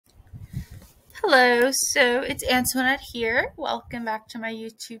Hello, so it's Antoinette here. Welcome back to my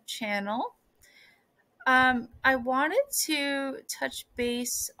YouTube channel. I wanted to touch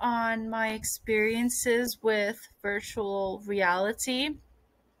base on my experiences with virtual reality.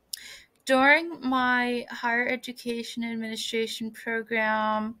 During my higher education administration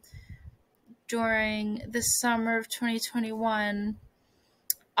program during the summer of 2021,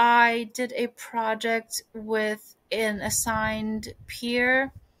 I did a project with an assigned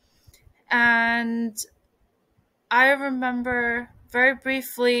peer, and I remember very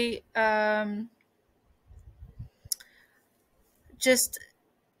briefly just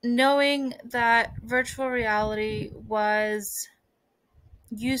knowing that virtual reality was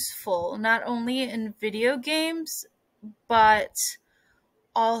useful not only in video games but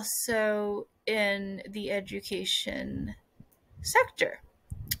also in the education sector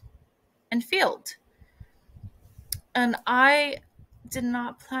and field. And I did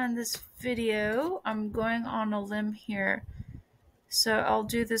not plan this video. I'm going on a limb here, so I'll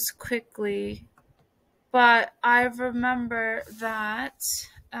do this quickly. But I remember that,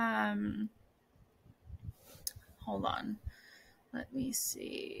 hold on, let me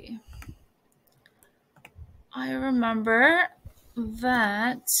see. I remember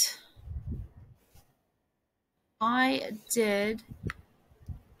that I did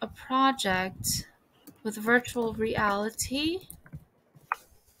a project with virtual reality.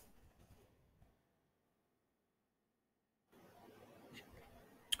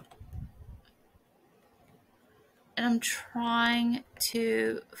 And I'm trying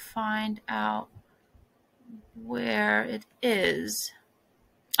to find out where it is.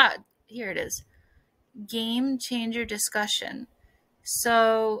 Here it is. Game changer discussion.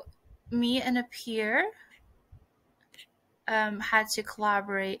 So me and a peer had to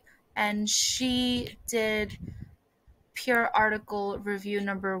collaborate, and she did peer article review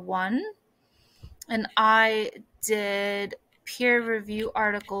number 1, and I did peer review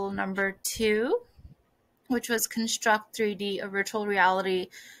article number 2, which was Construct 3D, a virtual reality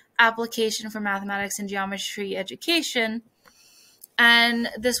application for mathematics and geometry education. And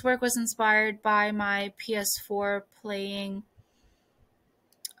this work was inspired by my PS4 playing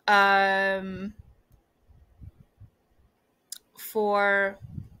for,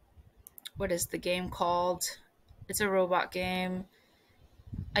 what is the game called? It's a robot game.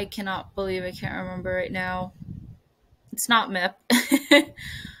 I cannot believe I can't remember right now. It's not MIP.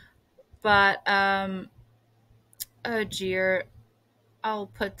 But, oh dear. I'll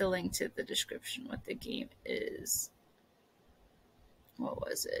put the link to the description what the game is. What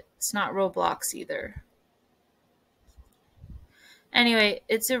was it? It's not Roblox either. Anyway,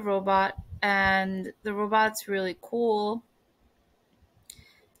 it's a robot, and the robot's really cool.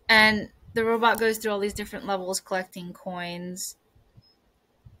 And the robot goes through all these different levels collecting coins.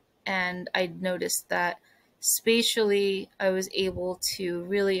 And I noticed that spatially I was able to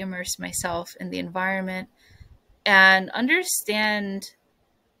really immerse myself in the environment and understand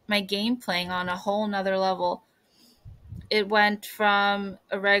my game playing on a whole nother level. It went from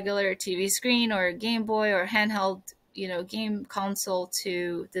a regular TV screen or a Game Boy or handheld, game console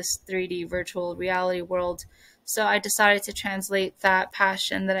to this 3D virtual reality world. So I decided to translate that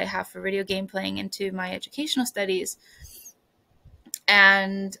passion that I have for video game playing into my educational studies.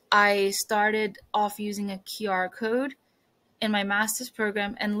 And I started off using a QR code in my master's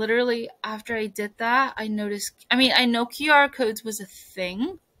program. And literally after I did that, I noticed, I know QR codes was a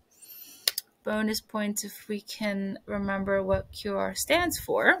thing. Bonus points if we can remember what QR stands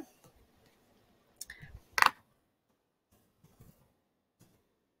for.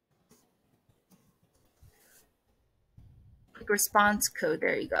 Quick response code.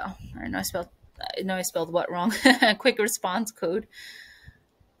 There you go. I know I spelled what wrong. Quick response code.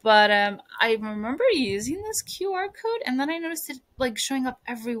 But I remember using this QR code, and then I noticed it showing up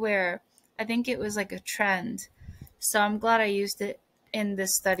everywhere. I think it was like a trend. So I'm glad I used it in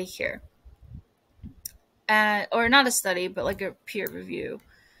this study here. Or not a study, but like a peer review.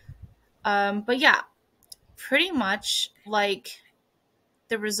 But yeah, pretty much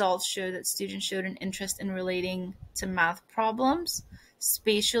the results show that students showed an interest in relating to math problems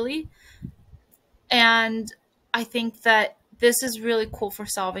spatially. And I think that this is really cool for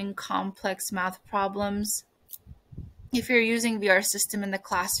solving complex math problems. If you're using VR system in the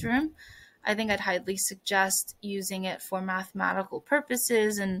classroom, I think I'd highly suggest using it for mathematical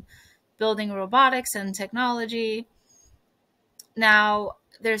purposes and building robotics and technology. Now,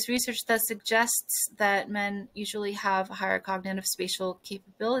 there's research that suggests that men usually have a higher cognitive spatial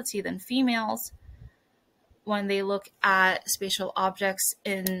capability than females when they look at spatial objects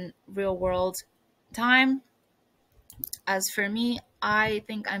in real world time. As for me, I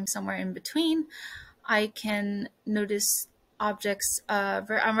think I'm somewhere in between. I can notice objects.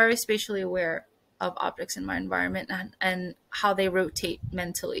 I'm very spatially aware of objects in my environment, and how they rotate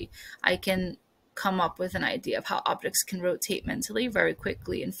mentally. I can come up with an idea of how objects can rotate mentally very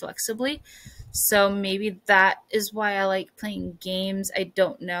quickly and flexibly. So maybe that is why I like playing games. I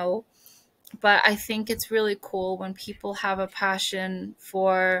don't know. But I think it's really cool when people have a passion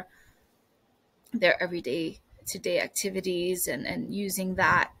for their everyday to day activities, and using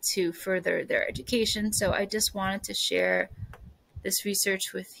that to further their education. So I just wanted to share this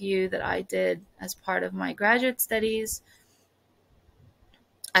research with you that I did as part of my graduate studies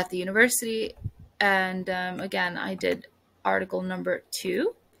at the university. And again, I did article number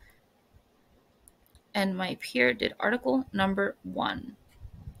 2, and my peer did article number 1.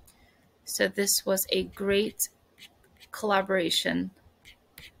 So this was a great collaboration